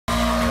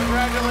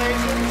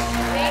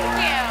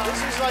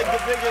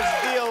the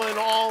biggest deal in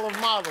all of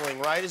modeling,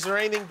 right? Is there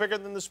anything bigger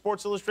than the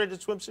Sports Illustrated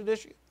swimsuit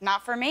issue?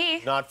 Not for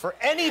me. Not for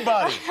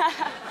anybody.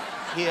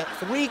 He had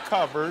 3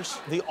 covers.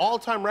 The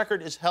all-time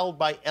record is held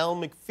by Elle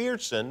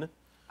Macpherson.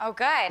 Oh,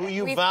 good. Who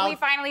you we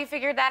finally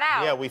figured that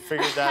out. Yeah, we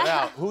figured that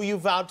out. Who you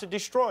vowed to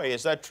destroy.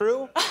 Is that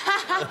true?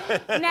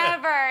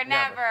 Never.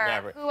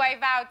 Who I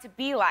vowed to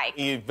be like.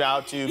 You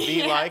vowed to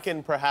be like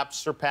and perhaps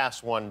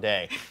surpass one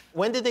day.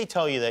 When did they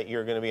tell you that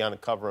you're going to be on the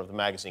cover of the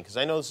magazine? Because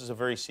I know this is a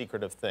very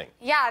secretive thing.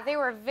 Yeah, they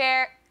were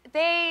they're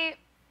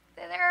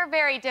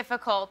very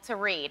difficult to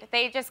read.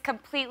 They just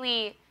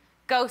completely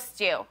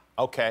ghost you.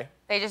 Okay.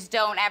 They just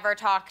don't ever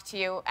talk to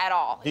you at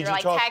all. You're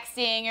like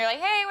texting, you're like,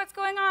 hey, what's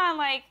going on?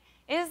 Like,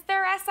 is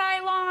there SI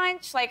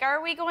launch? Like,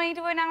 are we going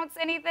to announce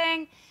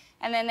anything?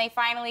 And then they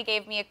finally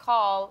gave me a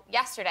call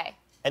yesterday.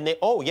 And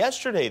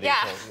yesterday they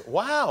told you.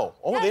 Wow.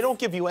 Oh, yes. They don't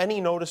give you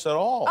any notice at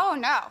all. Oh,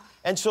 no.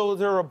 And so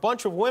there are a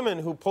bunch of women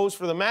who pose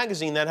for the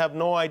magazine that have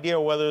no idea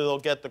whether they'll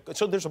get the...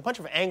 So there's a bunch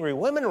of angry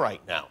women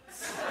right now.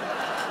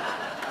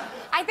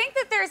 I think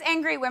that there's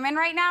angry women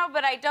right now,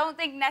 but I don't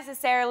think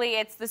necessarily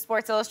it's the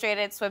Sports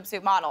Illustrated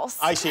swimsuit models.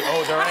 I see.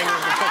 Oh, they're angry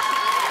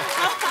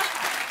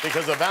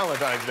because of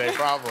Valentine's Day,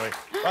 probably.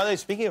 By the way,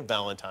 speaking of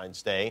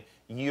Valentine's Day,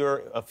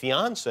 your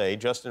fiancé,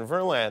 Justin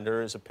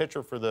Verlander, is a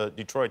pitcher for the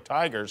Detroit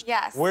Tigers.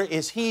 Yes. Where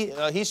is he?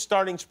 He's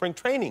starting spring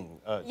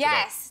training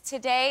Yes.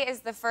 Today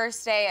is the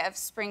first day of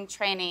spring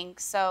training,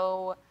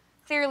 so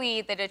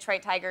clearly the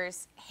Detroit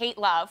Tigers hate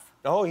love.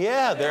 Oh,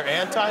 yeah, they're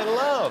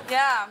anti-love.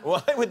 Yeah.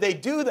 Why would they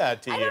do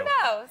that to you? I don't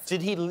know.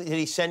 Did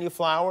he send you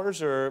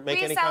flowers or make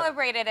any... We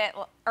celebrated it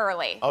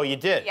early. Oh, you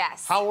did?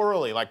 Yes. How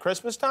early? Like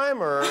Christmas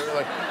time or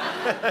like...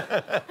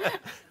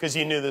 Because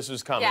you knew this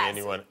was coming and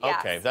you went,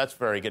 okay, that's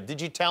very good.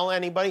 Did you tell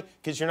anybody?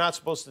 Because you're not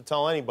supposed to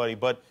tell anybody,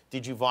 but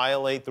did you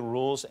violate the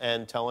rules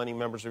and tell any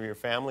members of your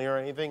family or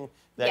anything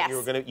that you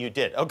were going to... You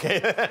did,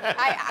 okay.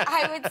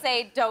 I would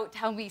say don't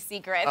tell me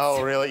secrets.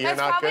 Oh, really? You're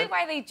not good? That's probably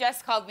why they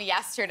just called me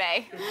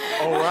yesterday.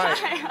 Oh, right.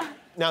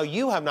 Now,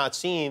 you have not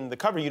seen the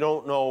cover. You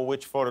don't know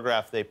which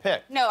photograph they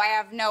picked. No, I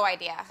have no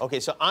idea. Okay,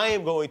 so I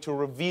am going to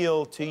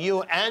reveal to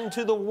you and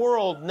to the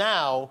world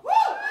now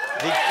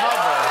the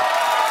cover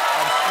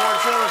of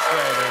Sports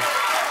Illustrated.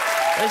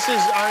 This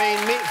is, I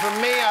mean, for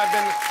me,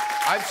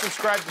 I've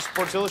subscribed to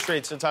Sports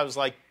Illustrated since I was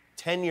like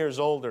 10 years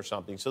old or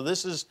something. So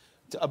this is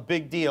a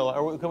big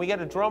deal. Can we get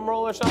a drum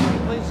roll or something,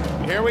 please?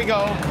 Here we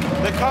go.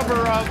 The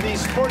cover of the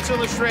Sports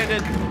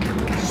Illustrated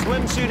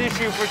swimsuit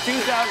issue for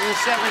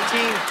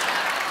 2017.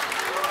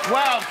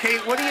 Wow,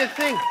 Kate, what do you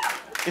think?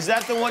 Is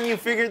that the one you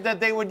figured that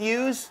they would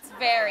use? It's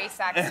very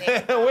sexy.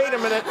 Wait a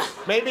minute.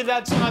 Maybe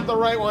that's not the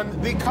right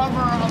one. The cover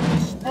of the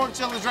Sports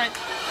Illustrated...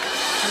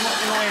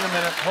 Wait a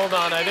minute. Hold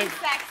on. I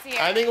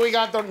think we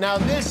got the... Now,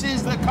 this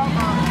is the cover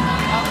of the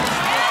Sports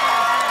Illustrated.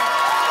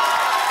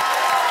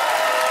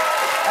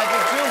 That's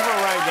a twofer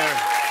right there.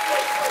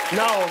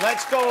 No,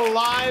 let's go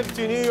live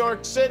to New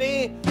York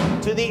City,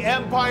 to the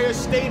Empire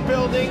State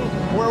Building,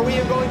 where we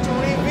are going to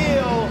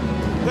reveal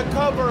the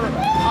cover of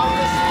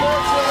the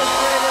Sports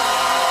Illustrated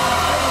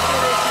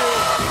swimsuit issue.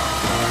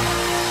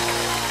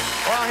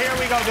 Well, here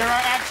we go. There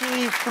are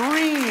actually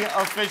 3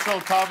 official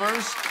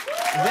covers.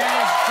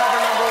 There's cover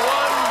number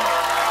 1,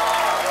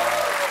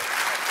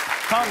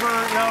 cover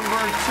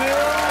number 2,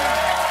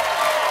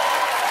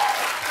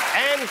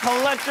 and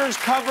collector's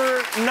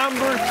cover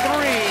number 3.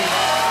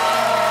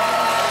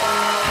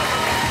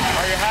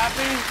 Are you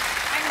happy?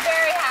 I'm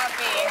very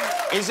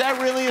happy. Is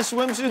that really a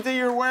swimsuit that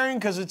you're wearing?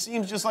 Because it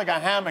seems just like a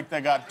hammock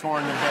that got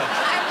torn to bits.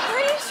 I'm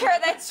pretty sure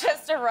that's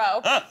just a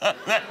rope.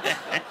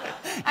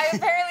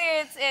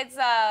 Apparently, it's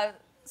a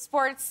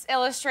Sports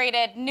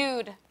Illustrated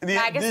nude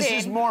magazine. This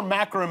is more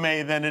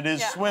macrame than it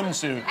is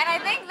swimsuit. And I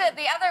think that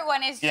the other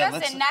one is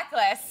just a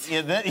necklace.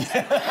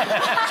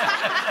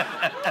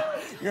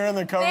 You're on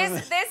the cover.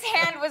 This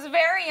hand was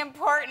very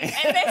important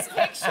in this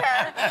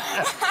picture.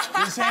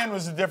 This hand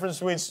was the difference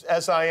between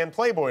SI and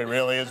Playboy,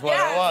 really, is what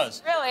it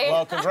was. Really.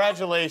 Well,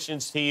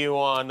 congratulations to you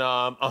on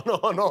all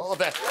of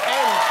that.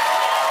 And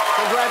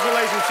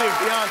congratulations to your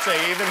fiancé,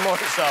 even more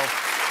so.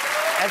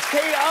 That's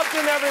Kate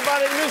Upton,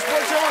 everybody. New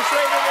Sports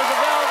Illustrated is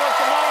available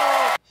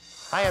tomorrow.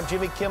 Hi, I'm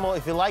Jimmy Kimmel.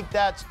 If you like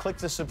that, click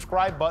the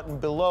subscribe button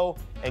below,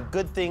 and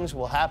good things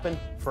will happen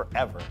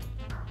forever.